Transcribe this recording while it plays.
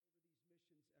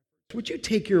Would you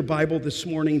take your Bible this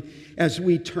morning as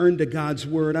we turn to God's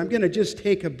Word? I'm going to just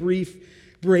take a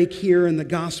brief break here in the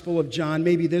Gospel of John,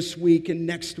 maybe this week and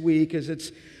next week as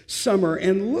it's summer,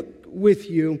 and look with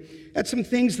you at some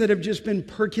things that have just been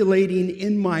percolating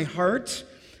in my heart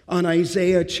on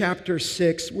Isaiah chapter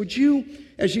 6. Would you,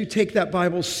 as you take that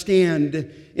Bible,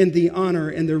 stand in the honor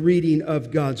and the reading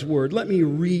of God's Word? Let me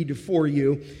read for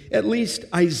you at least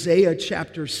Isaiah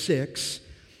chapter 6.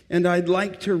 And I'd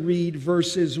like to read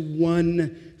verses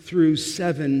 1 through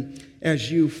 7 as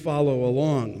you follow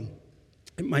along.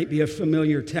 It might be a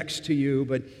familiar text to you,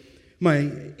 but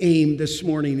my aim this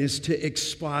morning is to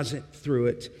exposit through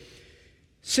it.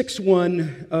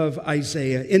 6:1 of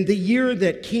Isaiah. In the year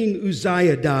that King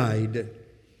Uzziah died,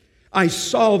 I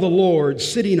saw the Lord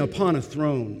sitting upon a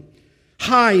throne,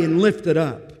 high and lifted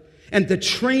up, and the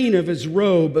train of his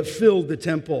robe filled the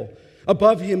temple.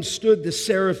 Above him stood the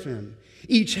seraphim.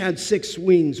 Each had 6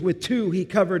 wings. With 2 he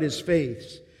covered his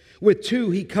face. With 2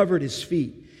 he covered his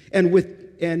feet. And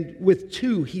with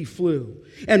 2 he flew.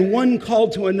 And one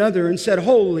called to another and said,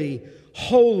 Holy,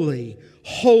 holy,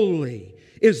 holy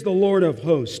is the Lord of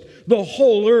hosts. The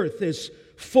whole earth is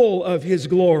full of his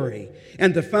glory.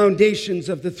 And the foundations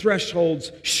of the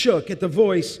thresholds shook at the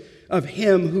voice of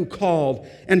him who called,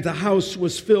 and the house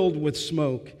was filled with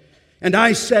smoke. And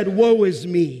I said, Woe is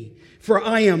me, for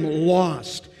I am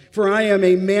lost. For I am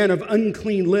a man of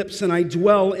unclean lips, and I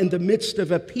dwell in the midst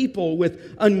of a people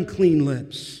with unclean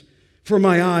lips. For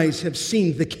my eyes have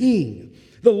seen the King,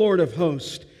 the Lord of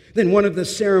hosts. Then one of the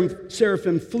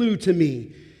seraphim flew to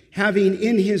me, having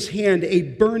in his hand a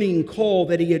burning coal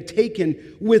that he had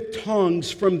taken with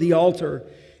tongs from the altar.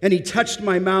 And he touched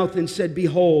my mouth and said,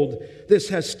 Behold, this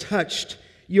has touched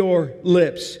your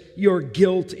lips. Your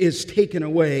guilt is taken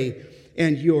away,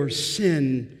 and your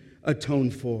sin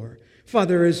atoned for.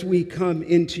 Father, as we come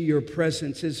into your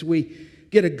presence, as we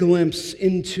get a glimpse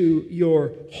into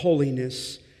your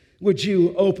holiness, would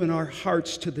you open our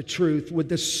hearts to the truth? Would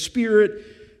the Spirit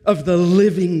of the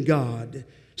living God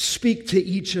speak to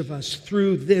each of us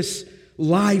through this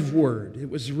live word? It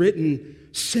was written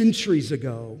centuries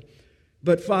ago,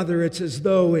 but Father, it's as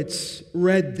though it's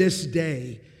read this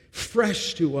day,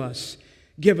 fresh to us.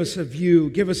 Give us a view,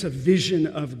 give us a vision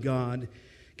of God.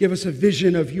 Give us a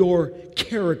vision of your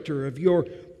character, of your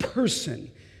person,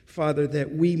 Father,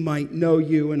 that we might know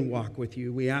you and walk with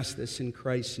you. We ask this in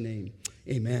Christ's name.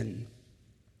 Amen.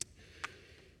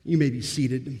 You may be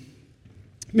seated.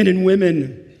 Men and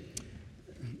women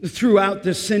throughout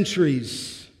the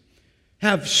centuries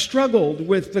have struggled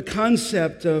with the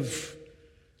concept of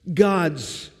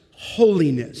God's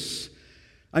holiness.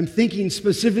 I'm thinking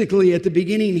specifically at the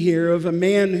beginning here of a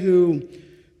man who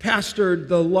pastored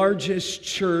the largest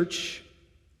church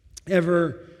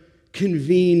ever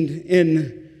convened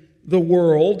in the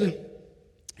world,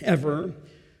 ever.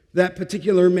 That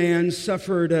particular man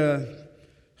suffered a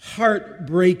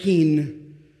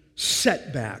heartbreaking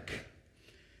setback.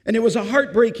 And it was a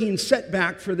heartbreaking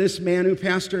setback for this man who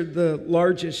pastored the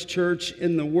largest church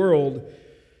in the world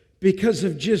because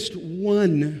of just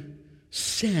one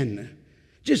sin.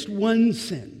 Just one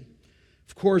sin.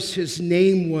 Of course, his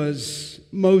name was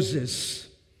Moses.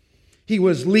 He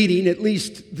was leading at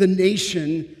least the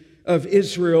nation of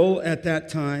Israel at that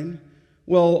time.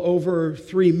 Well, over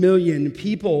 3 million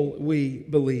people, we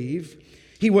believe.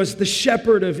 He was the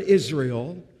shepherd of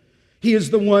Israel. He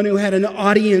is the one who had an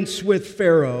audience with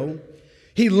Pharaoh.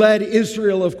 He led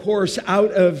Israel, of course,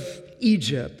 out of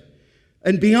Egypt.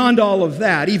 And beyond all of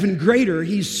that, even greater,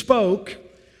 he spoke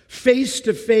face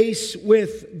to face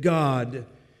with God.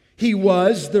 He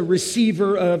was the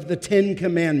receiver of the 10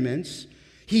 Commandments.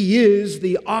 He is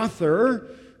the author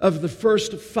of the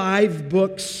first 5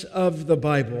 books of the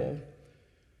Bible.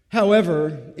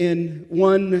 However, in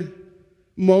one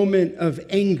moment of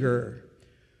anger,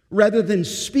 rather than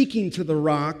speaking to the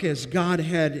rock as God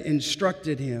had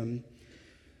instructed him,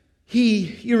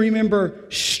 he, you remember,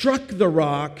 struck the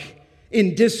rock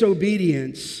in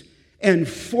disobedience and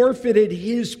forfeited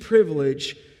his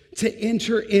privilege to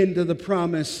enter into the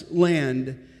promised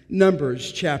land,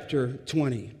 Numbers chapter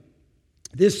 20.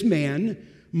 This man,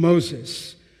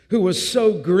 Moses, who was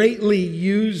so greatly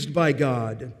used by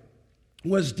God,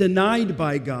 was denied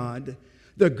by God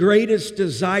the greatest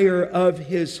desire of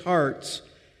his heart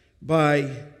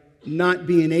by not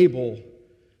being able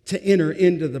to enter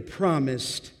into the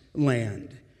promised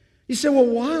land. You say, well,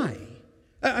 why?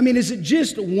 I mean, is it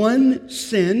just one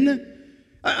sin?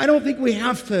 I don't think we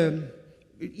have to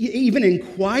even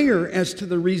inquire as to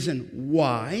the reason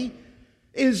why.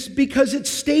 Is because it's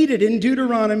stated in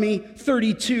Deuteronomy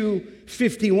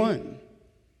 32:51.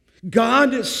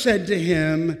 God said to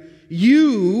him,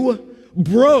 "You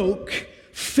broke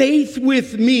faith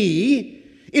with me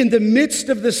in the midst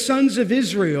of the sons of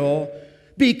Israel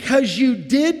because you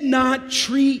did not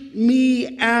treat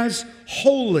me as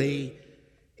holy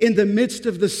in the midst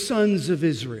of the sons of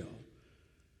Israel.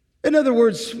 In other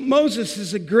words, Moses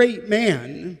is a great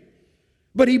man,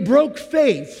 but he broke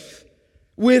faith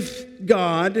with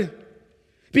God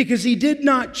because he did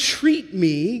not treat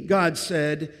me, God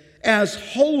said, as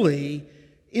holy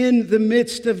in the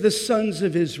midst of the sons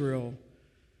of Israel.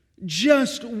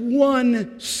 Just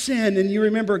one sin, and you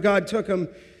remember God took him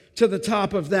to the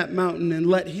top of that mountain and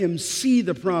let him see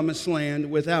the promised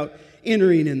land without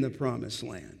entering in the promised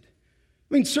land.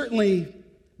 I mean, certainly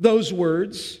those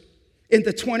words in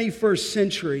the 21st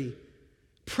century,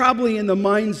 probably in the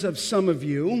minds of some of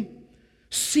you,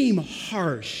 seem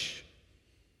harsh,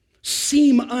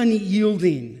 seem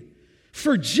unyielding.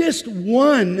 For just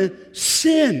one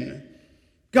sin,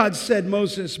 God said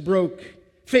Moses broke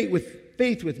faith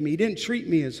with me, didn't treat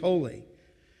me as holy.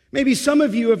 Maybe some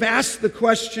of you have asked the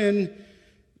question,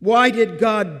 why did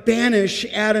God banish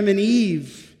Adam and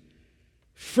Eve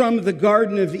from the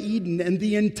Garden of Eden and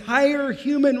the entire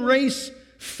human race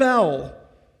fell?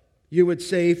 You would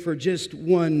say for just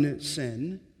one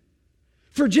sin.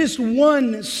 For just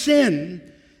one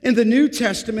sin in the New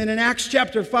Testament, in Acts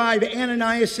chapter 5,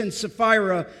 Ananias and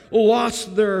Sapphira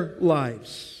lost their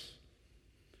lives.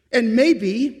 And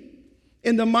maybe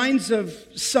in the minds of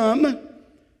some,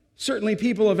 certainly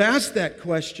people have asked that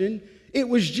question, it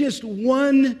was just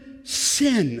one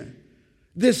sin.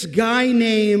 This guy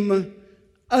named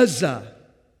Uzzah.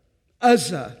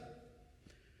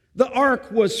 The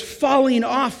ark was falling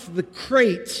off the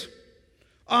crate,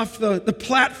 off the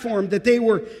platform that they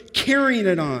were carrying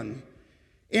it on.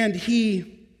 And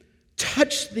he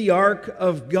touched the ark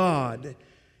of God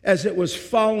as it was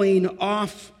falling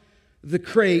off the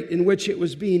crate in which it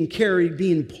was being carried,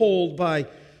 being pulled by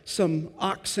some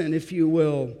oxen, if you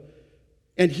will,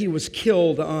 and he was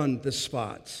killed on the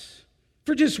spot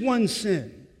for just one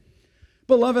sin.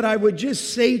 Beloved, I would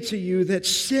just say to you that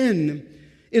sin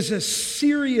is a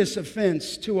serious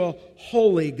offense to a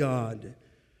holy God.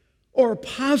 Or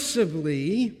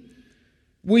possibly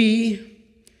we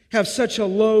have such a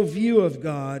low view of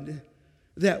God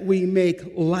that we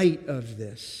make light of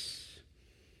this.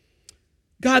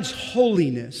 God's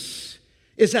holiness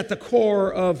is at the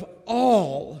core of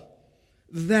all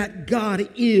that God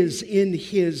is in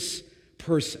his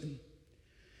person.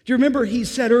 Do you remember he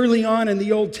said early on in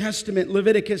the Old Testament,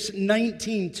 Leviticus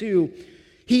 19:2,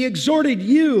 he exhorted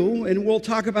you, and we'll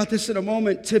talk about this in a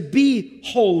moment, to be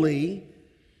holy.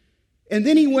 And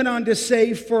then he went on to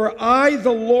say, for I,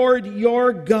 the Lord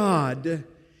your God,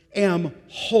 am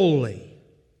holy.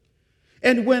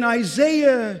 And when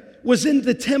Isaiah was in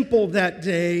the temple that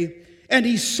day, and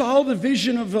he saw the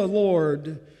vision of the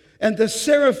Lord, and the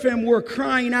seraphim were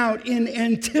crying out in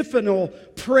antiphonal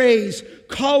praise,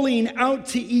 calling out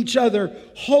to each other,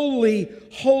 holy,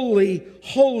 holy,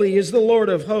 holy is the Lord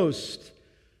of hosts.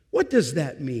 What does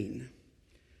that mean?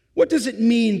 What does it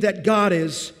mean that God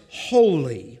is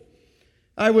holy?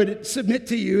 I would submit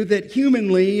to you that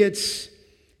humanly it's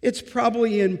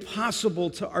probably impossible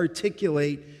to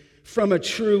articulate from a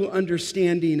true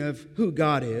understanding of who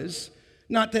God is.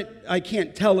 Not that I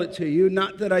can't tell it to you,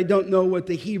 not that I don't know what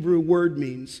the Hebrew word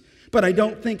means, but I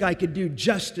don't think I could do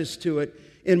justice to it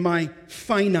in my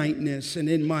finiteness and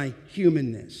in my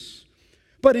humanness.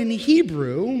 But in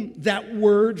Hebrew, that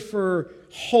word for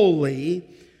holy,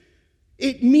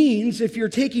 it means, if you're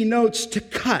taking notes, to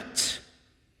cut.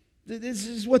 This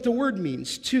is what the word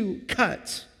means, to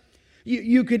cut.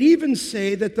 You could even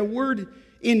say that the word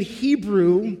in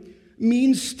Hebrew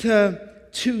means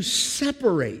to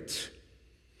separate.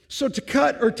 So to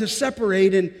cut or to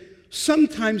separate, and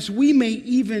sometimes we may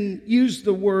even use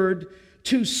the word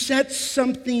to set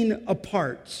something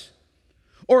apart.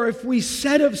 Or if we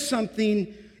said of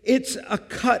something, it's a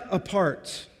cut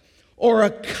apart or a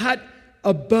cut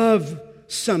above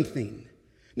something.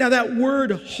 Now that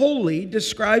word holy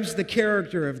describes the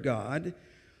character of God,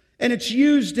 and it's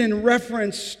used in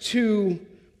reference to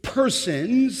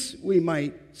persons, we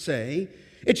might say.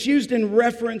 It's used in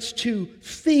reference to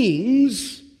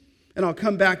things, and I'll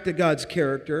come back to God's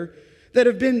character, that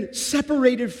have been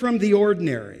separated from the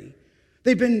ordinary.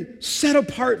 They've been set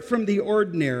apart from the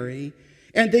ordinary,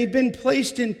 and they've been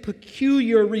placed in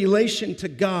peculiar relation to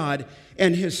God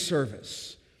and his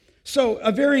service. So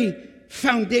a very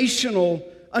foundational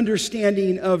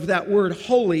understanding of that word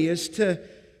holy is to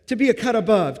be a cut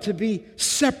above, to be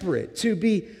separate, to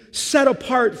be set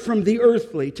apart from the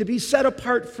earthly, to be set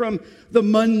apart from the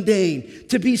mundane,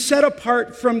 to be set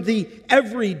apart from the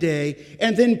everyday,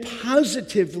 and then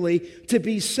positively to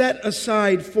be set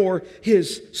aside for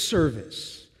his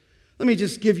service. Let me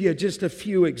just give you just a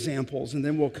few examples, and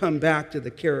then we'll come back to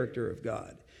the character of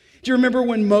God. Do you remember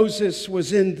when Moses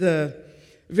was in the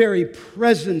very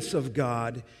presence of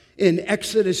God in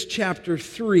Exodus chapter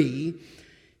 3?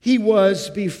 He was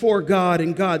before God,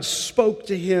 and God spoke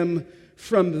to him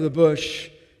from the bush.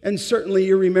 And certainly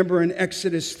you remember in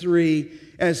Exodus 3,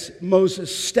 as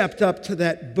Moses stepped up to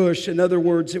that bush, in other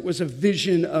words, it was a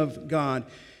vision of God.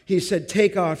 He said,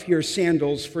 "Take off your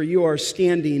sandals, for you are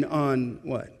standing on"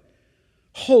 what?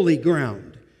 Holy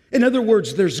ground. In other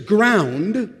words, there's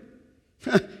ground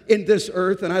in this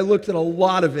earth, and I looked at a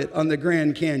lot of it on the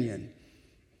Grand Canyon.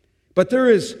 But there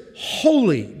is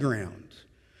holy ground.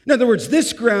 In other words,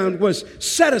 this ground was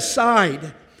set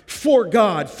aside for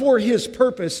God, for his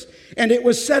purpose, and it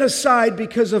was set aside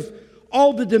because of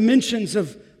all the dimensions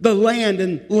of the land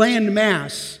and land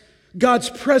mass. God's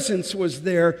presence was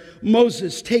there.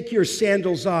 Moses, take your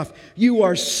sandals off. You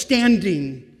are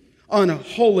standing on a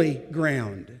holy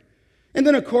ground. And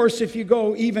then, of course, if you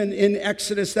go even in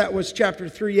Exodus, that was chapter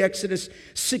 3, Exodus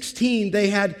 16, they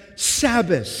had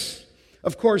Sabbaths.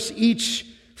 Of course, each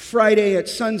Friday at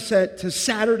sunset to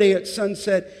Saturday at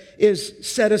sunset is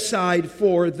set aside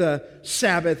for the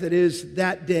Sabbath. It is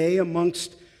that day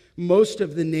amongst most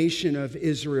of the nation of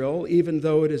Israel, even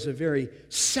though it is a very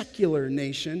secular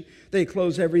nation. They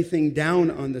close everything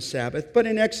down on the Sabbath. But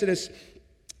in Exodus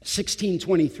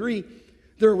 16:23,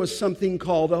 there was something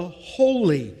called a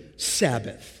holy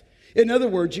Sabbath. In other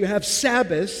words, you have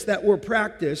Sabbaths that were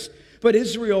practiced, but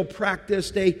Israel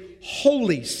practiced a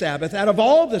holy Sabbath. Out of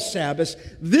all the Sabbaths,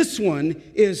 this one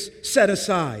is set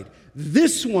aside.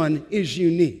 This one is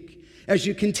unique. As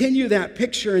you continue that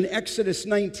picture in Exodus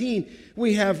 19,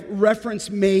 we have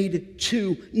reference made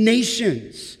to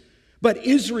nations. But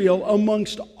Israel,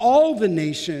 amongst all the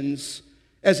nations,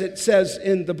 as it says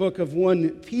in the book of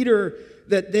 1 Peter,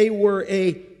 that they were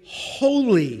a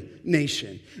holy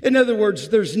nation. In other words,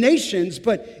 there's nations,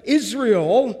 but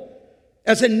Israel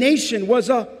as a nation was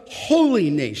a holy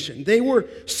nation. They were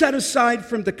set aside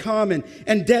from the common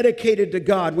and dedicated to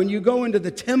God. When you go into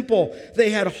the temple, they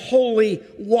had holy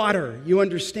water, you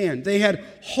understand. They had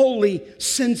holy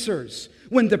censers.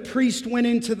 When the priest went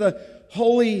into the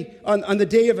holy, on the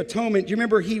Day of Atonement, you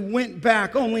remember he went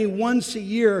back only once a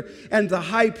year, and the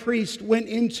high priest went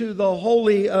into the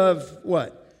holy of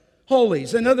what?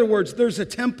 Holies. In other words, there's a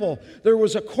temple, there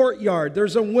was a courtyard,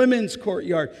 there's a women's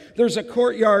courtyard, there's a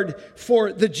courtyard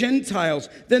for the Gentiles,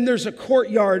 then there's a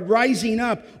courtyard rising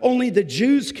up, only the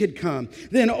Jews could come,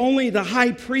 then only the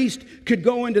high priest could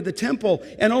go into the temple,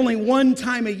 and only one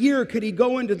time a year could he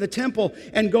go into the temple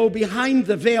and go behind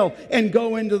the veil and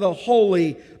go into the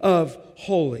Holy of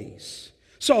Holies.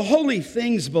 So holy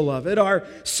things, beloved, are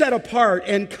set apart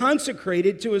and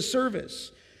consecrated to a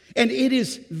service. And it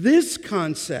is this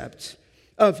concept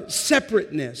of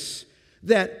separateness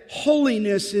that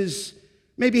holiness is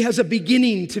maybe has a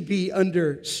beginning to be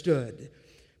understood.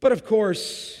 But of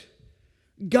course,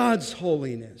 God's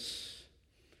holiness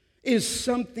is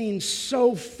something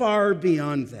so far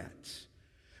beyond that.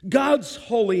 God's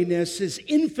holiness is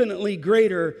infinitely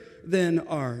greater than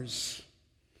ours.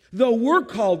 Though we're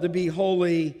called to be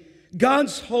holy,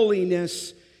 God's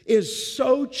holiness is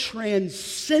so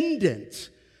transcendent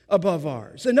above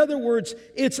ours. In other words,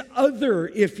 it's other,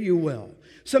 if you will.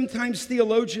 Sometimes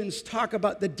theologians talk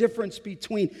about the difference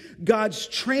between God's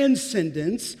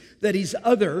transcendence, that he's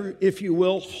other, if you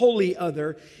will, holy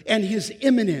other, and his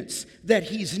immanence, that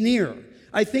he's near.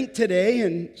 I think today,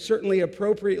 and certainly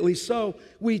appropriately so,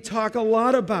 we talk a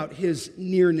lot about his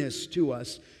nearness to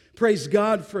us. Praise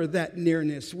God for that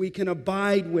nearness. We can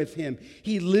abide with him.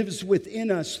 He lives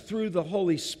within us through the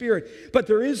Holy Spirit. But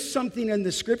there is something in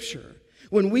the Scripture.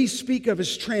 When we speak of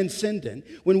his transcendent,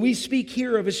 when we speak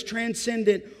here of his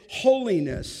transcendent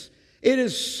holiness, it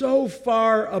is so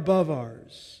far above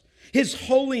ours. His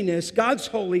holiness, God's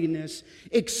holiness,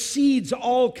 exceeds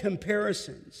all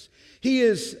comparisons. He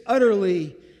is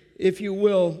utterly, if you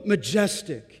will,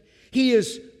 majestic. He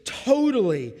is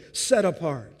totally set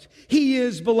apart. He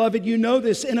is, beloved, you know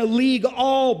this, in a league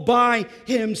all by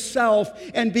himself.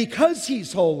 And because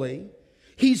he's holy,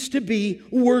 he's to be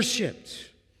worshiped.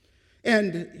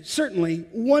 And certainly,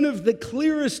 one of the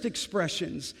clearest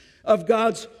expressions of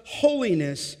God's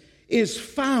holiness is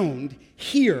found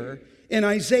here in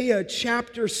Isaiah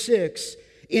chapter 6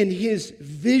 in his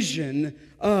vision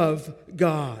of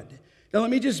God. Now, let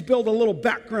me just build a little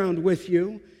background with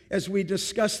you as we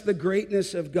discuss the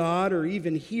greatness of God or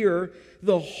even hear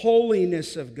the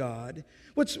holiness of God.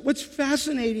 What's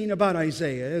fascinating about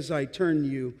Isaiah, as I turn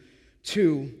you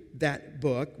to that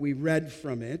book, we read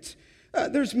from it,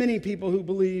 there's many people who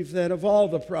believe that of all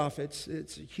the prophets,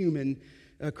 it's a human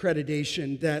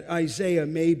accreditation, that Isaiah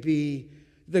may be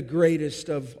the greatest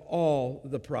of all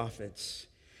the prophets.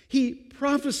 He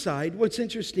prophesied. What's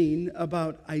interesting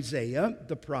about Isaiah,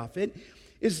 the prophet,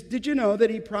 is, did you know that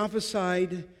he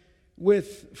prophesied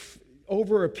with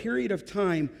over a period of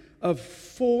time of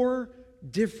 4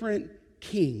 different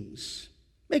kings?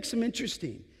 Makes him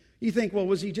interesting. You think, well,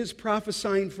 was he just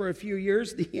prophesying for a few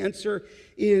years? The answer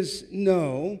is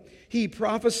no. He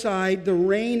prophesied the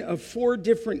reign of 4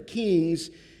 different kings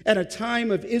at a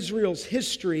time of Israel's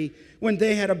history when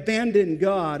they had abandoned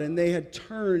God and they had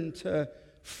turned to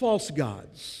false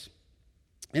gods.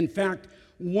 In fact,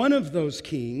 one of those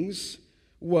kings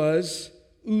was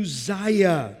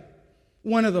Uzziah,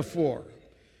 one of the 4.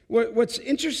 What's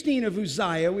interesting of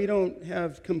Uzziah, we don't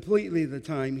have completely the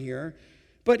time here,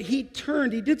 but he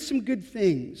did some good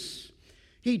things.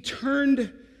 He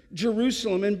turned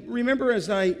Jerusalem, and remember as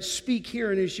I speak here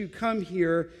and as you come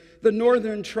here, the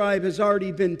northern tribe has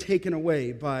already been taken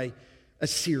away by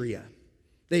Assyria.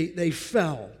 They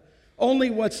fell. Only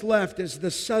what's left is the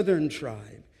southern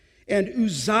tribe. And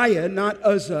Uzziah, not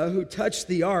Uzzah, who touched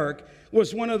the ark,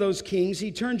 was one of those kings.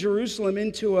 He turned Jerusalem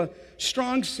into a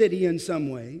strong city in some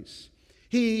ways.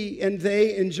 He and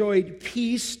they enjoyed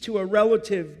peace to a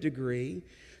relative degree.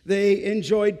 They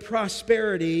enjoyed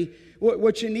prosperity.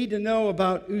 What you need to know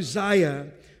about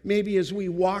Uzziah, maybe as we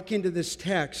walk into this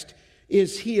text,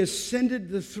 is he ascended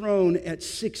the throne at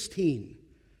 16.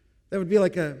 That would be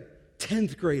like a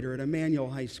 10th grader at Emmanuel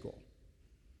High School.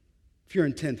 If you're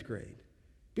in 10th grade.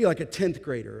 Be like a 10th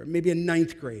grader, or maybe a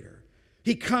 9th grader.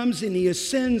 He comes and he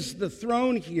ascends the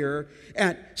throne here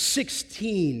at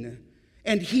 16.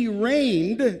 And he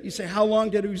reigned. You say, how long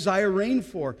did Uzziah reign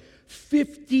for?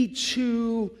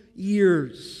 52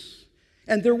 years.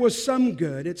 And there was some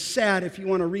good. It's sad if you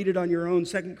want to read it on your own.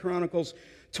 2 Chronicles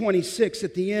 26,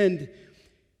 at the end,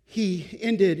 he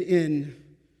ended in,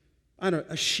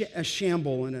 a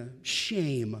shamble and a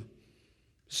shame.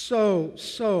 So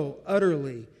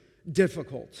utterly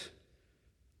difficult.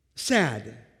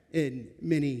 Sad in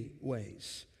many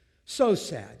ways. So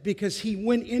sad, because he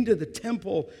went into the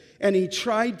temple and he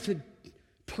tried to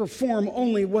perform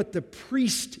only what the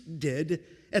priest did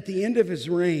at the end of his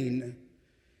reign.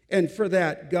 And for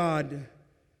that, God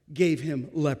gave him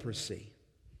leprosy.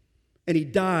 And he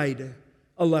died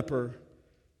a leper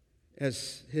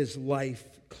as his life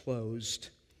closed.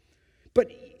 But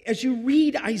as you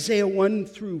read Isaiah 1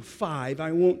 through 5,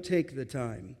 I won't take the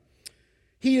time.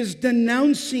 He is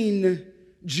denouncing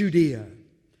Judea.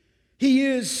 He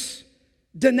is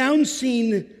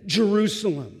denouncing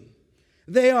Jerusalem.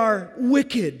 They are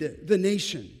wicked, the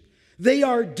nation. They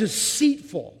are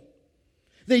deceitful.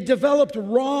 They developed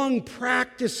wrong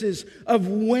practices of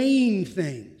weighing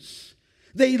things.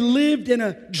 They lived in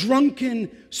a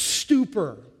drunken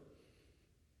stupor.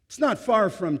 It's not far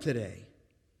from today.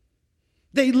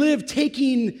 They live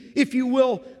taking, if you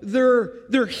will,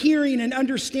 their hearing and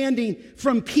understanding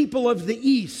from people of the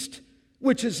East,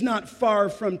 which is not far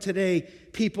from today,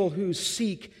 people who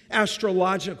seek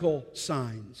astrological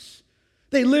signs.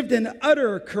 They lived in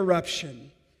utter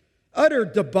corruption, utter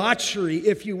debauchery,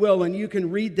 if you will, and you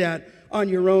can read that on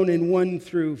your own in 1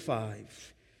 through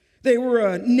 5. They were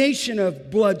a nation of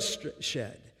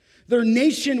bloodshed. Their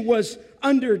nation was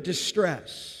under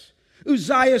distress.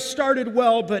 Uzziah started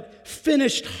well, but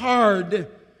finished hard.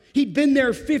 He'd been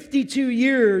there 52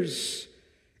 years,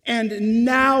 and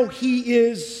now he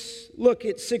is, look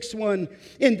at 6:1,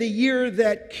 in the year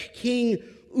that King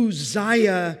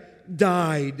Uzziah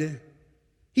died.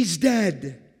 He's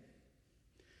dead.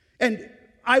 And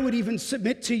I would even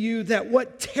submit to you that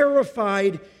what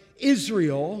terrified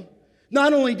Israel,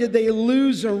 not only did they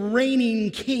lose a reigning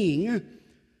king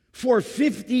for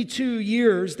 52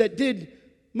 years that did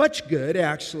much good,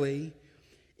 actually,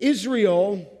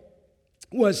 Israel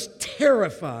was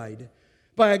terrified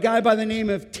by a guy by the name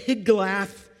of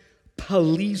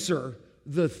Tiglath-Pileser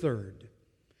III.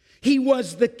 He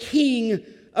was the king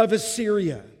of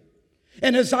Assyria.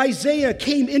 And as Isaiah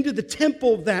came into the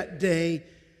temple that day,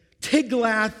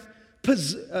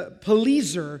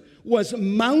 Tiglath-Pileser was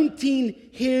mounting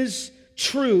his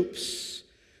troops,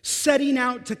 setting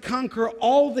out to conquer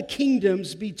all the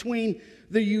kingdoms between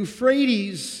the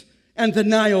Euphrates and the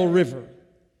Nile River.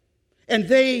 And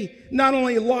they not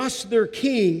only lost their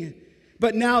king,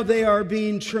 but now they are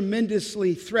being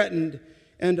tremendously threatened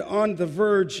and on the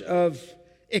verge of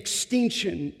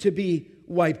extinction to be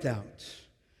wiped out.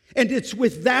 And it's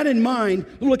with that in mind,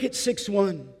 look at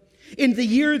 6:1. In the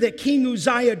year that King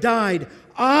Uzziah died,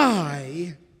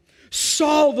 I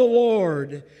saw the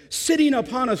Lord sitting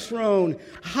upon a throne,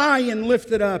 high and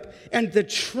lifted up, and the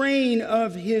train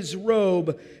of his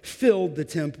robe filled the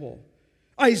temple.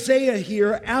 Isaiah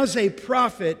here, as a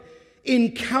prophet,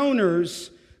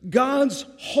 encounters God's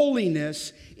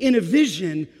holiness in a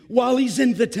vision while he's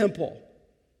in the temple.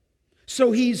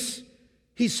 So he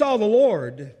saw the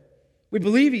Lord. We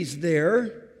believe he's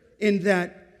there in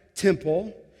that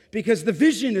temple because the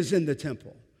vision is in the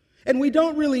temple. And we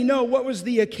don't really know what was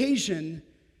the occasion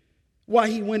why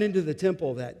he went into the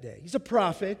temple that day. He's a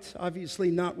prophet, obviously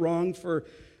not wrong for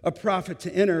a prophet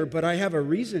to enter, but I have a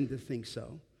reason to think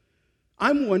so.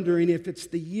 I'm wondering if it's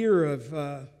the year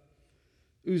of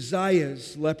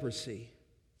Uzziah's leprosy.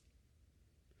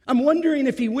 I'm wondering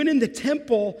if he went in the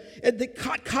temple and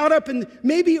caught up in,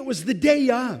 maybe it was the day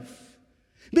of.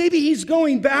 Maybe he's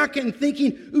going back and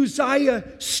thinking Uzziah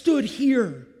stood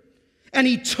here and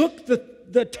he took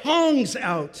the tongs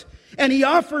out and he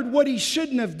offered what he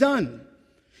shouldn't have done.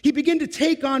 He began to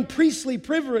take on priestly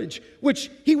privilege,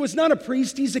 which he was not a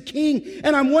priest, he's a king.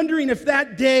 And I'm wondering if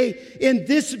that day in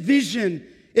this vision,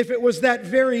 if it was that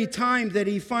very time that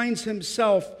he finds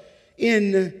himself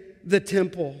in the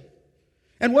temple.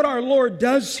 And what our Lord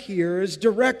does here is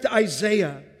direct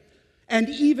Isaiah and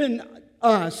even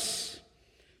us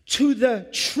to the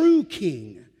true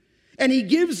king. And he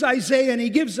gives Isaiah and he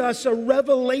gives us a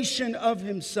revelation of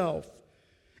himself.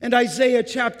 And Isaiah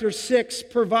chapter 6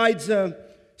 provides a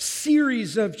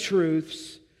series of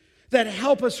truths that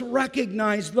help us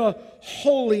recognize the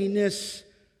holiness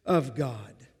of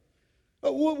God.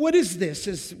 What is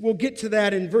this? We'll get to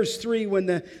that in verse 3 when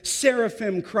the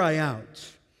seraphim cry out.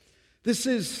 This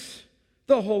is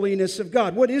the holiness of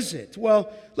God. What is it?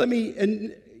 Well, let me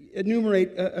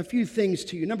enumerate a few things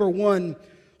to you. Number one,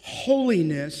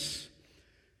 holiness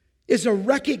is a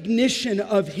recognition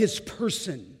of his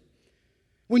person.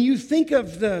 When you think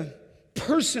of the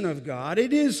person of God,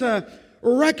 it is a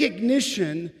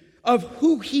recognition of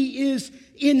who he is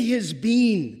in his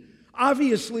being.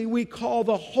 Obviously, we call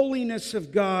the holiness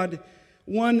of God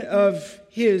one of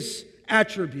his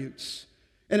attributes.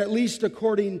 And at least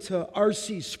according to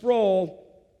R.C. Sproul,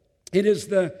 it is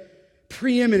the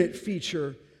preeminent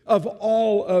feature of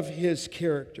all of his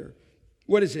character.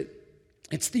 What is it?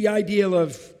 It's the ideal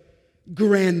of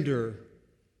grandeur.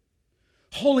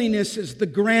 Holiness is the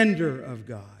grandeur of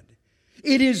God.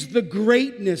 It is the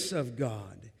greatness of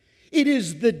God. It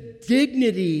is the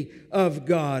dignity of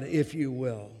God, if you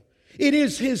will. It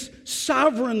is his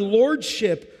sovereign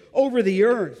lordship over the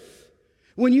earth.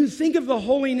 When you think of the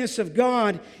holiness of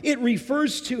God, it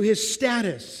refers to his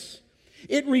status.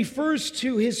 It refers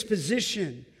to his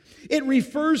position. It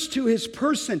refers to his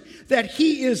person, that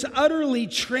he is utterly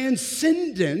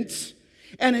transcendent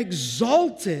and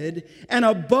exalted and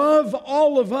above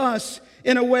all of us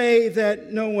in a way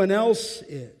that no one else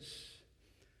is.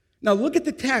 Now look at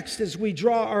the text as we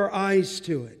draw our eyes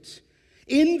to it.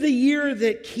 In the year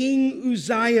that King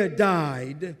Uzziah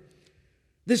died,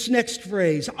 this next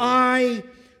phrase, I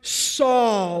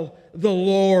saw the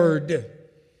Lord.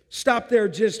 Stop there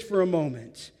just for a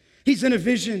moment. He's in a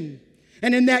vision.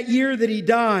 And in that year that he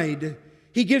died,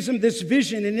 he gives him this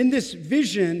vision. And in this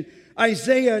vision,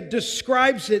 Isaiah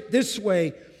describes it this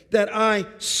way, that I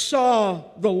saw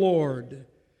the Lord.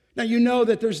 Now you know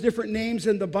that there's different names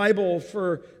in the Bible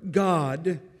for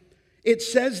God. It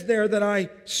says there that I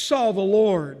saw the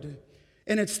Lord.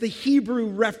 And it's the Hebrew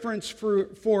reference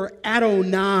for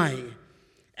Adonai.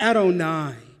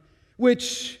 Adonai,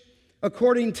 which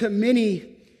according to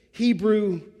many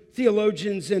Hebrew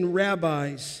theologians and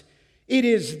rabbis, it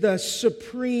is the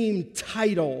supreme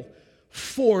title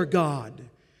for God.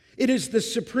 It is the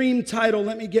supreme title,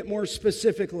 let me get more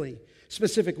specific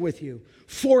with you,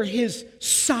 for his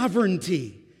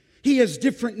sovereignty. He has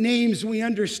different names we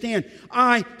understand.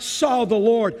 I saw the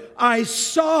Lord. I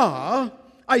saw,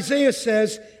 Isaiah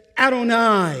says,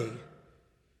 Adonai.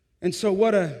 And so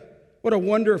what a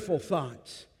wonderful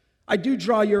thought. I do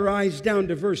draw your eyes down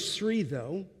to verse 3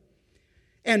 though.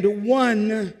 And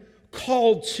one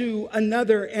called to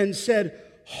another and said,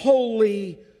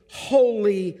 Holy,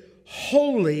 holy,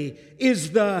 holy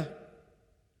is the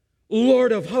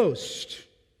Lord of hosts.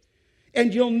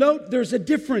 And you'll note there's a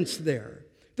difference there.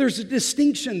 There's a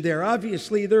distinction there.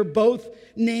 Obviously, they're both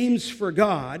names for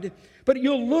God. But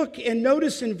you'll look and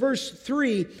notice in verse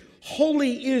 3,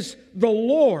 holy is the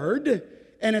Lord,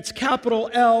 and it's capital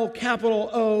L, capital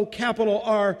O, capital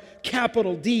R,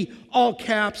 capital D, all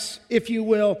caps, if you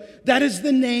will. That is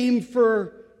the name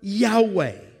for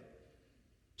Yahweh.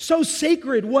 So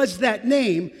sacred was that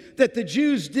name that the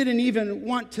Jews didn't even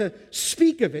want to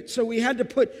speak of it. So we had to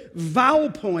put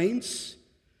vowel points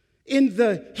in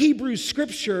the Hebrew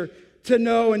scripture to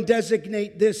know and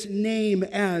designate this name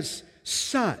as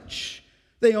such.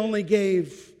 They only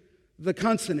gave the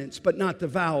consonants, but not the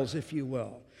vowels, if you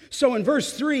will. So in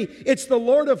verse 3, it's the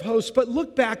Lord of hosts, but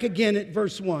look back again at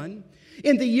verse 1.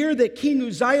 In the year that King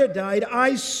Uzziah died,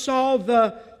 I saw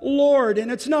the Lord.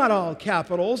 And it's not all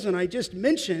capitals, and I just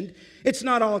mentioned it's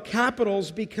not all capitals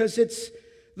because it's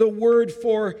the word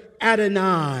for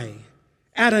Adonai.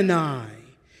 Adonai.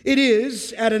 It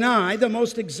is, Adonai, the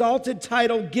most exalted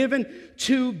title given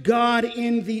to God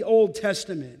in the Old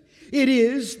Testament. It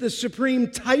is the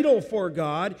supreme title for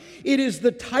God. It is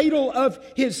the title of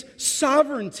his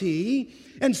sovereignty.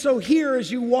 And so here,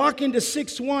 as you walk into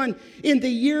 6:1, in the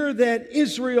year that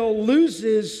Israel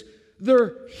loses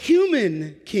their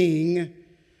human king,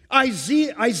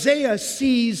 Isaiah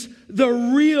sees the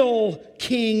real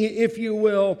king, if you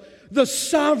will, the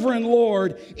sovereign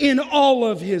Lord in all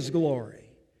of his glory.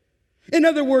 In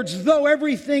other words, though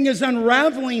everything is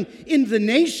unraveling in the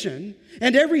nation,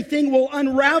 and everything will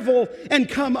unravel and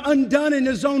come undone in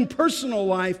his own personal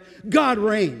life, God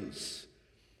reigns.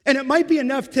 And it might be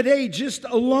enough today, just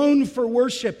alone for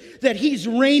worship, that he's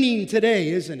reigning today,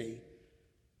 isn't he?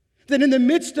 That in the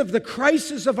midst of the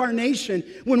crisis of our nation,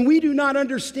 when we do not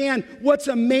understand what's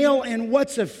a male and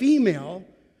what's a female,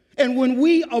 and when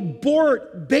we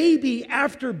abort baby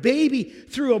after baby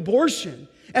through abortion,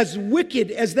 as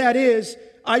wicked as that is,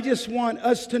 I just want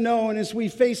us to know, and as we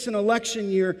face an election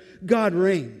year, God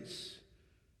reigns.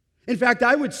 In fact,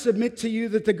 I would submit to you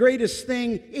that the greatest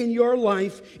thing in your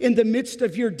life, in the midst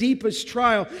of your deepest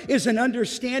trial, is an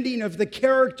understanding of the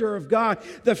character of God.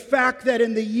 The fact that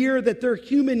in the year that their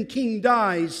human king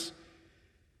dies,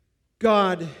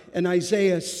 God and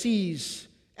Isaiah sees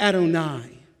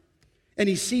Adonai, and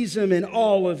he sees him in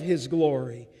all of his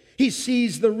glory. He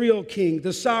sees the real king,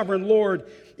 the sovereign Lord,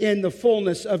 in the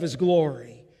fullness of his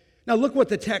glory. Now look what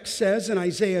the text says in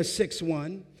Isaiah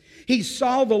 6:1. He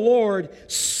saw the Lord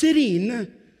sitting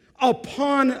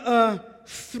upon a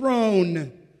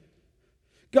throne.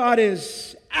 God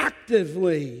is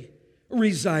actively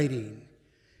residing.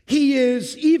 He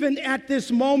is, even at this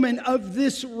moment of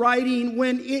this writing,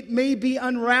 when it may be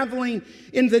unraveling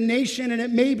in the nation and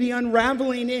it may be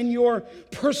unraveling in your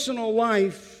personal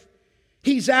life,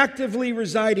 he's actively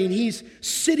residing. He's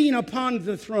sitting upon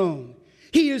the throne.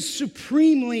 He is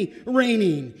supremely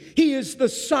reigning. He is the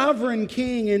sovereign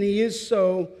king, and he is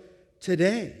so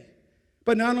today.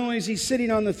 But not only is he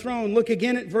sitting on the throne, look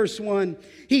again at verse 1.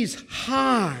 He's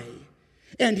high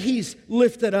and he's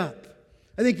lifted up.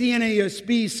 I think the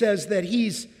NASB says that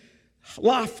he's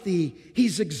lofty,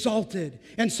 he's exalted.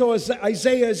 And so as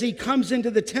Isaiah, as he comes into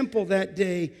the temple that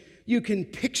day, you can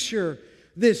picture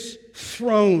this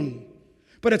throne.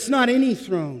 But it's not any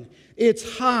throne.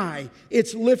 It's high,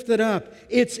 it's lifted up,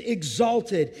 it's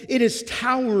exalted, it is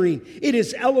towering, it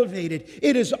is elevated,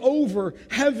 it is over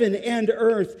heaven and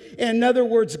earth. And in other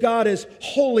words, God is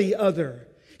wholly other.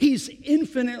 He's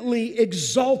infinitely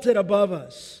exalted above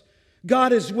us.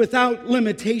 God is without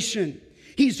limitation.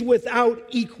 He's without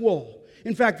equal.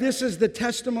 In fact, this is the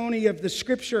testimony of the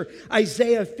scripture,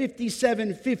 Isaiah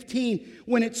 57:15.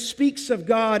 When it speaks of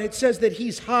God, it says that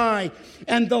he's high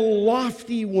and the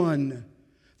lofty one.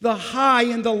 The high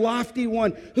and the lofty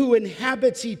one who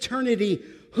inhabits eternity,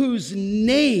 whose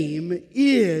name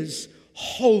is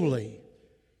holy.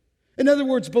 In other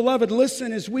words, beloved,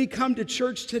 listen, as we come to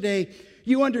church today,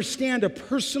 you understand a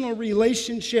personal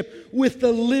relationship with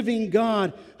the living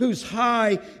God who's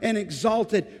high and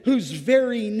exalted, whose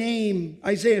very name,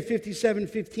 Isaiah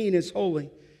 57:15, is holy.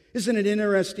 Isn't it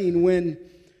interesting when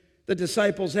the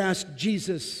disciples asked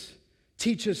Jesus,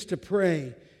 teach us to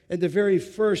pray, and the very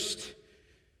first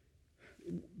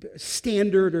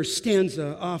standard or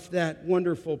stanza off that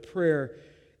wonderful prayer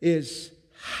is,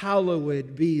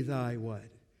 hallowed be thy what?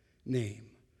 Name.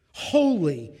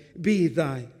 Holy be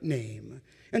thy name.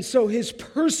 And so his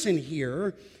person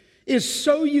here is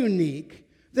so unique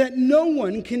that no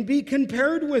one can be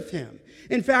compared with him.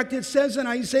 In fact, it says in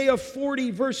Isaiah 40,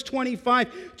 verse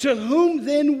 25, to whom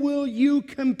then will you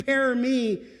compare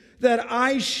me that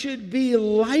I should be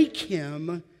like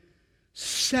him,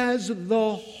 says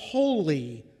the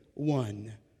Holy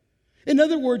One. In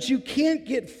other words, you can't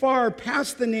get far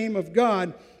past the name of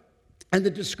God and the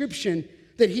description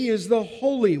that he is the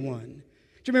Holy One.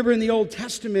 Do you remember in the Old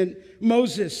Testament,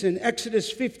 Moses in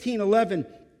Exodus 15:11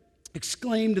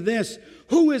 exclaimed this,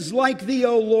 who is like thee,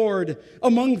 O Lord,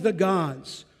 among the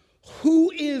gods?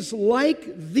 Who is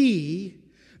like thee,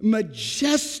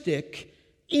 majestic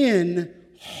in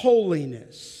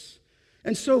holiness.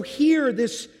 And so here,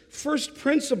 this first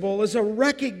principle is a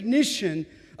recognition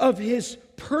of his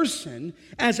person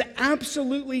as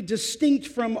absolutely distinct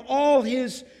from all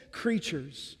his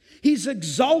creatures. He's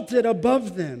exalted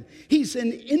above them. He's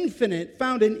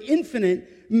found in infinite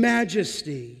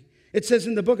majesty. It says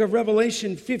in the book of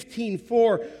Revelation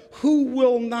 15:4, "Who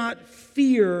will not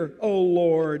fear, O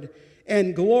Lord,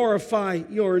 and glorify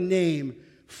your name?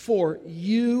 For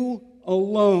you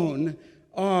alone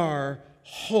are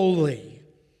holy."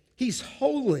 He's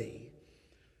holy.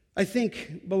 I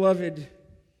think, beloved,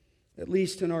 at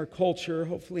least in our culture,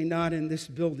 hopefully not in this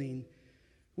building,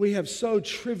 we have so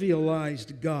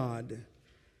trivialized God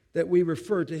that we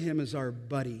refer to him as our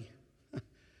buddy,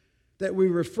 that we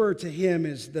refer to him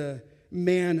as the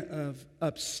man of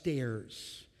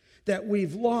upstairs, that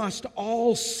we've lost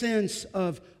all sense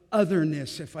of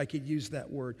otherness, if I could use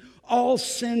that word, all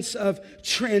sense of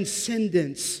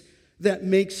transcendence that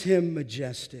makes him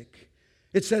majestic.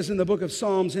 It says in the book of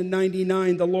Psalms in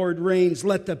 99, "The Lord reigns,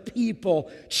 let the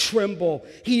people tremble.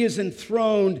 He is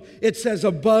enthroned," it says,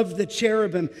 "above the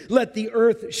cherubim. Let the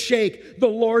earth shake. The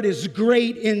Lord is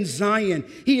great in Zion.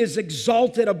 He is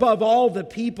exalted above all the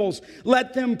peoples.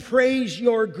 Let them praise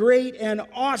your great and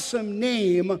awesome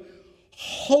name.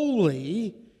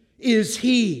 Holy is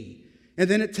he." And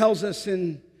then it tells us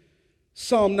in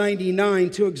Psalm 99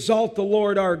 to exalt the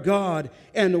Lord our God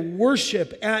and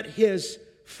worship at his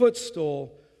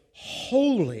footstool.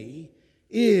 Holy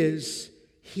is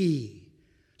he.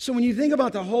 So when you think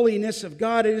about the holiness of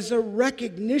God, it is a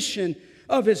recognition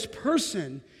of his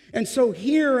person. And so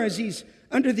here, as he's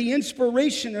under the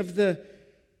inspiration of the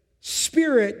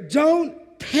Spirit,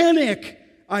 don't panic,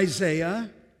 Isaiah.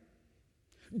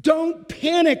 Don't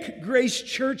panic, Grace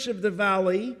Church of the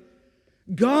Valley.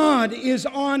 God is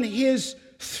on his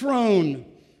throne.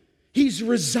 He's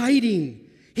residing.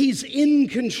 He's in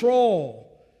control.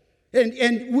 And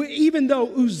even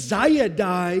though Uzziah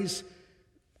dies,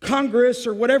 Congress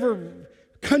or whatever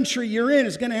country you're in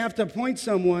is going to have to appoint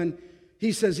someone.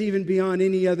 He says, even beyond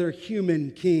any other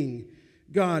human king,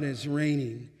 God is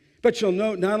reigning. But you'll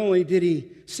note, not only did he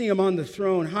see him on the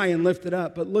throne high and lifted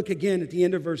up, but look again at the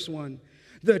end of verse 1.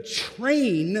 The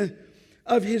train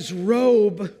of his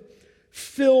robe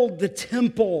filled the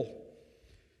temple.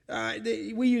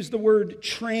 We use the word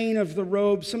train of the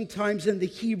robe. Sometimes in the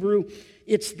Hebrew,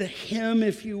 it's the hem,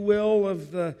 if you will,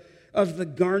 of the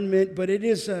garment, but it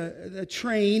is a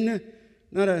train,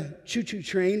 not a choo-choo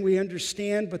train, we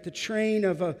understand, but the train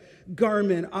of a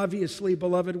garment, obviously,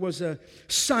 beloved, was a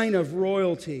sign of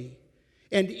royalty.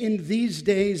 And in these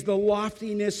days, the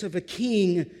loftiness of a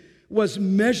king was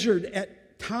measured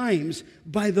at times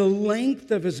by the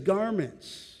length of his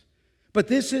garments. But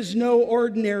this is no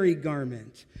ordinary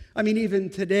garment. I mean, even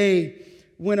today,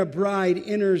 when a bride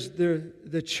enters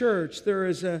the church, there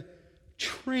is a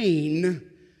train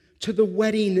to the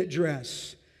wedding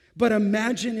dress. But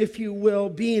imagine, if you will,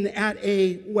 being at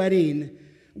a wedding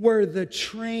where the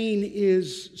train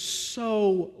is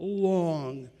so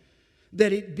long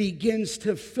that it begins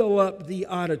to fill up the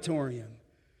auditorium.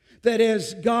 That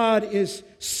as God is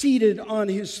seated on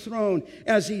his throne,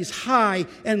 as he's high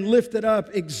and lifted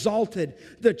up, exalted,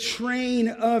 the train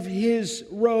of his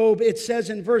robe, it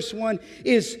says in verse 1,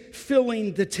 is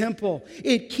filling the temple.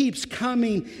 It keeps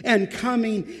coming and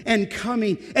coming and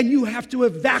coming, and you have to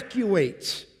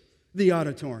evacuate the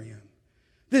auditorium.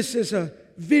 This is a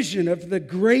vision of the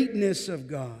greatness of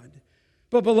God.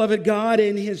 But beloved, God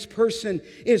in his person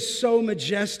is so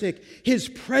majestic. His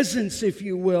presence, if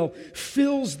you will,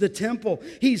 fills the temple.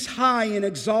 He's high and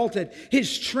exalted.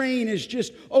 His train is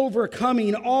just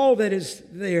overcoming all that is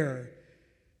there.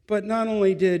 But not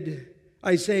only did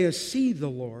Isaiah see the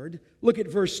Lord, look at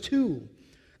verse 2.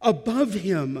 Above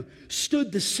him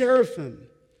stood the seraphim,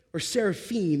 or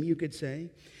seraphim, you could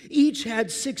say. Each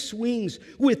had 6 wings.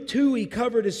 With 2 he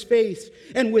covered his face,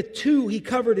 and with 2 he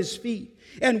covered his feet.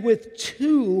 And with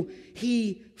 2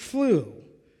 he flew.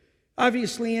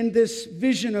 Obviously, in this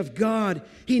vision of God,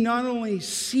 he not only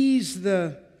sees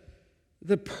the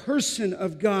person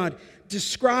of God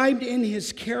described in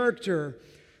his character,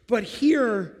 but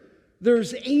here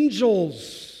there's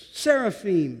angels,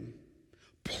 seraphim,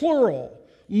 plural,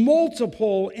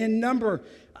 multiple in number.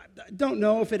 I don't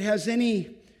know if it has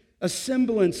any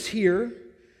semblance here,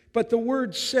 but the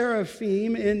word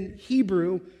seraphim in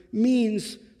Hebrew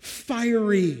means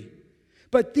fiery.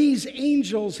 But these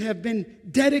angels have been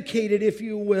dedicated, if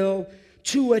you will,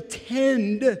 to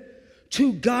attend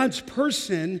to God's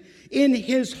person in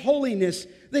his holiness.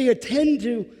 They attend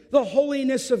to the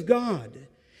holiness of God.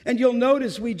 And you'll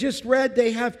notice we just read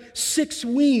they have 6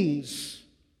 wings.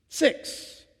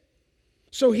 6.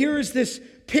 So here is this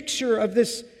picture of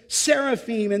this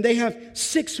seraphim, and they have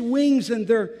 6 wings, and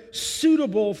they're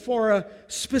suitable for a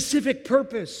specific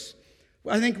purpose.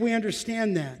 I think we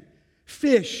understand that.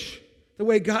 Fish, the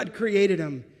way God created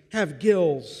them, have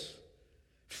gills.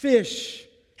 Fish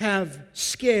have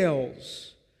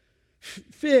scales.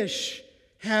 Fish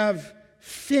have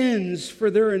fins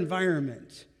for their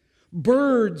environment.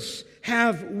 Birds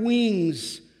have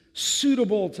wings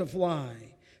suitable to fly.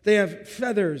 They have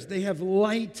feathers. They have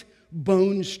light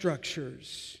bone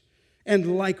structures.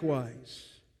 And likewise,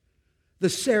 the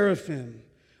seraphim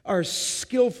are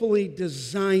skillfully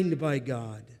designed by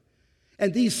God.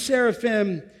 And these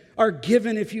seraphim are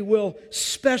given, if you will,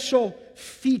 special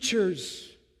features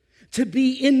to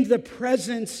be in the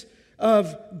presence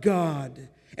of God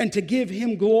and to give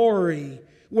him glory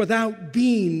without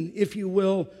being, if you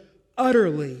will,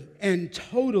 utterly and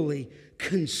totally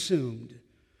consumed.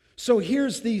 So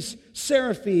here's these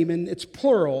seraphim, and it's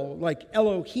plural, like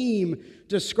Elohim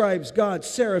describes God.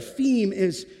 Seraphim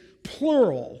is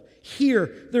plural.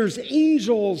 Here, there's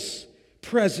angels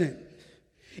present.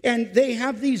 And they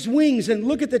have these wings. And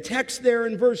look at the text there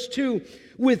in verse 2.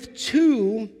 With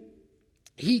 2,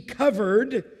 he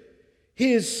covered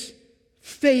his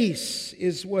face,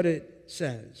 is what it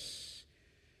says.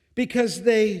 Because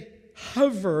they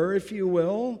hover, if you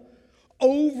will,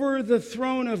 over the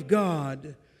throne of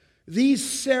God. These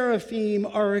seraphim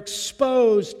are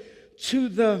exposed to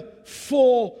the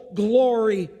full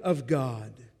glory of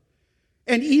God.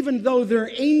 And even though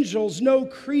they're angels, no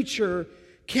creature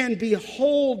can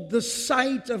behold the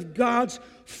sight of God's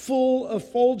full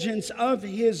effulgence of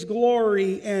his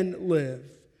glory and live.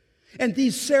 And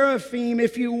these seraphim,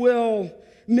 if you will,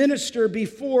 minister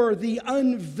before the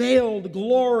unveiled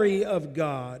glory of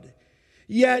God.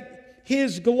 Yet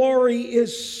his glory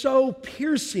is so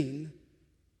piercing,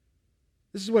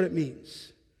 this is what it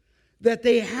means, that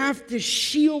they have to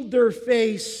shield their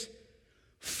face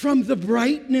from the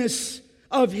brightness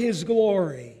of his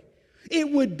glory. It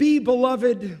would be,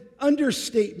 beloved,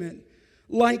 understatement,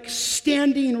 like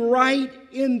standing right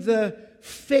in the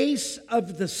face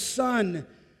of the sun.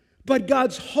 But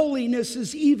God's holiness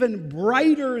is even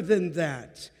brighter than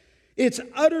that. It's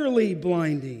utterly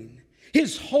blinding.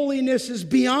 His holiness is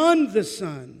beyond the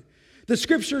sun. The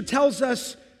scripture tells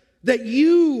us that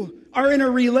you are in a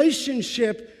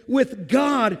relationship with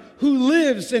God who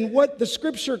lives in what the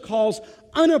scripture calls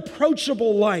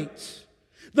unapproachable light.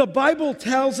 The Bible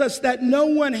tells us that no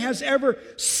one has ever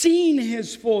seen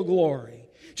his full glory.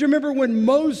 Do you remember when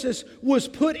Moses was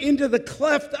put into the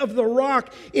cleft of the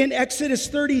rock in Exodus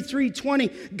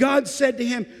 33:20? God said to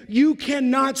him, "You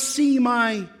cannot see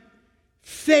my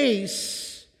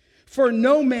face, for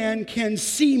no man can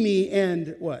see me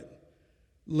and" what?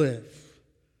 Live.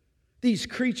 These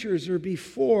creatures are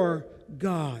before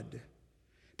God,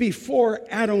 before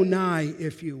Adonai,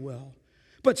 if you will.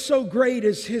 But so great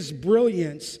is his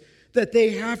brilliance that they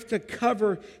have to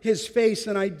cover his face.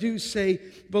 And I do say,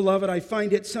 beloved, I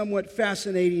find it somewhat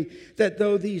fascinating that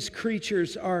though these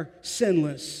creatures are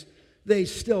sinless, they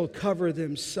still cover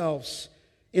themselves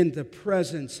in the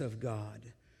presence of God.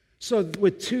 So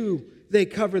with 2, they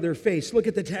cover their face. Look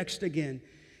at the text again.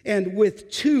 And with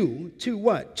 2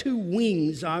 what? 2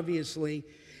 wings, obviously,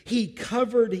 he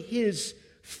covered his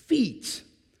feet.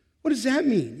 What does that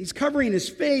mean? He's covering his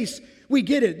face. We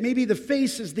get it. Maybe the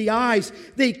face is the eyes.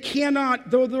 They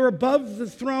cannot, though they're above the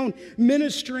throne,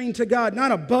 ministering to God,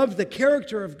 not above the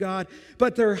character of God,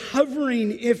 but they're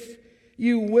hovering, if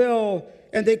you will,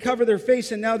 and they cover their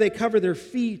face, and now they cover their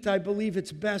feet. I believe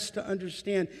it's best to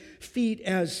understand feet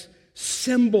as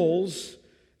symbols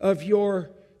of your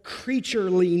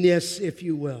creatureliness, if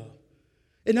you will.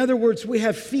 In other words, we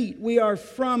have feet. We are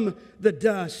from the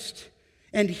dust.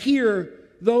 And here,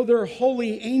 though they're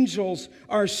holy angels,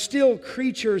 are still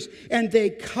creatures, and they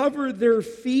cover their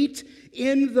feet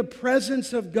in the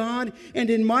presence of God. And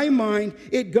in my mind,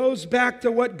 it goes back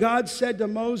to what God said to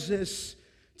Moses,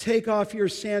 "Take off your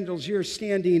sandals, you're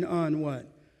standing on" what?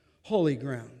 Holy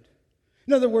ground.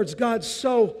 In other words, God's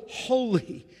so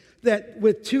holy that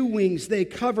with 2 wings, they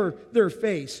cover their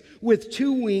face. With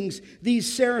 2 wings,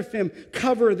 these seraphim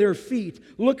cover their feet.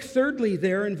 Look thirdly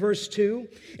there in verse 2.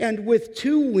 And with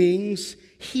 2 wings,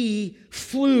 he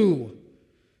flew.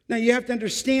 Now you have to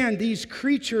understand, these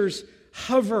creatures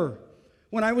hover.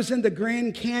 When I was in the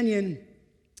Grand Canyon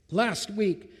last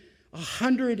week,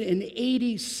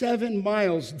 187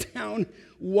 miles down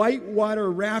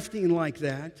whitewater rafting like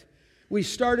that. We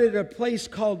started at a place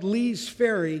called Lee's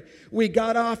Ferry. We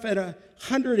got off at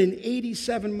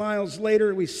 187 miles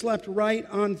later. We slept right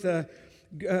on the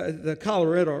the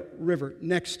Colorado River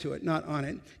next to it, not on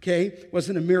it, okay?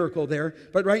 Wasn't a miracle there,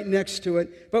 but right next to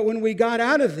it. But when we got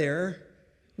out of there,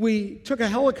 we took a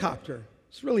helicopter.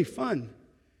 It's really fun.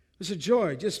 It was a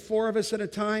joy, just 4 of us at a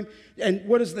time. And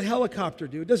what does the helicopter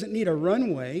do? It doesn't need a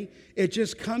runway. It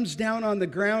just comes down on the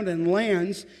ground and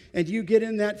lands, and you get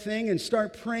in that thing and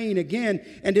start praying again,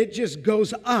 and it just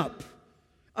goes up,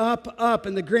 up,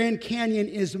 and the Grand Canyon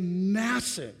is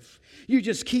massive. You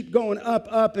just keep going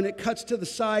up, and it cuts to the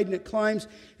side, and it climbs.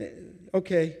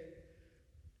 Okay,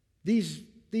 these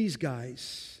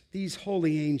guys, these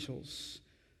holy angels,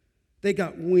 they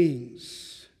got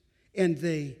wings, and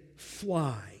they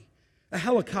fly. A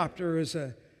helicopter is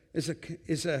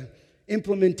a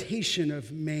implementation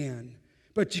of man.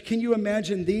 But can you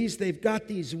imagine these? They've got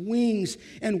these wings,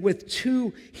 and with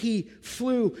 2 he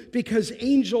flew, because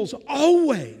angels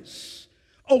always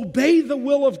obey the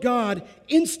will of God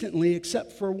instantly,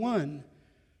 except for one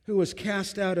who was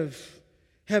cast out of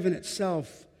heaven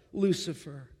itself,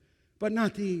 Lucifer. But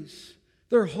not these.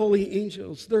 They're holy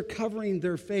angels. They're covering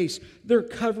their face. They're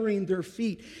covering their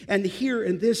feet. And here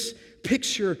in this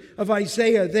picture of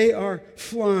Isaiah, they are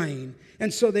flying.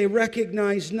 And so they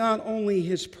recognize not only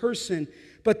his person,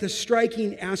 but the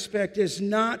striking aspect is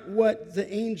not what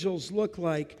the angels look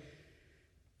like.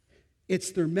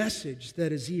 It's their message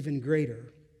that is even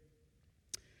greater.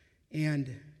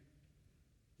 And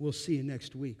we'll see you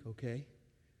next week, okay?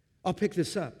 I'll pick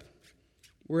this up.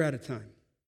 We're out of time.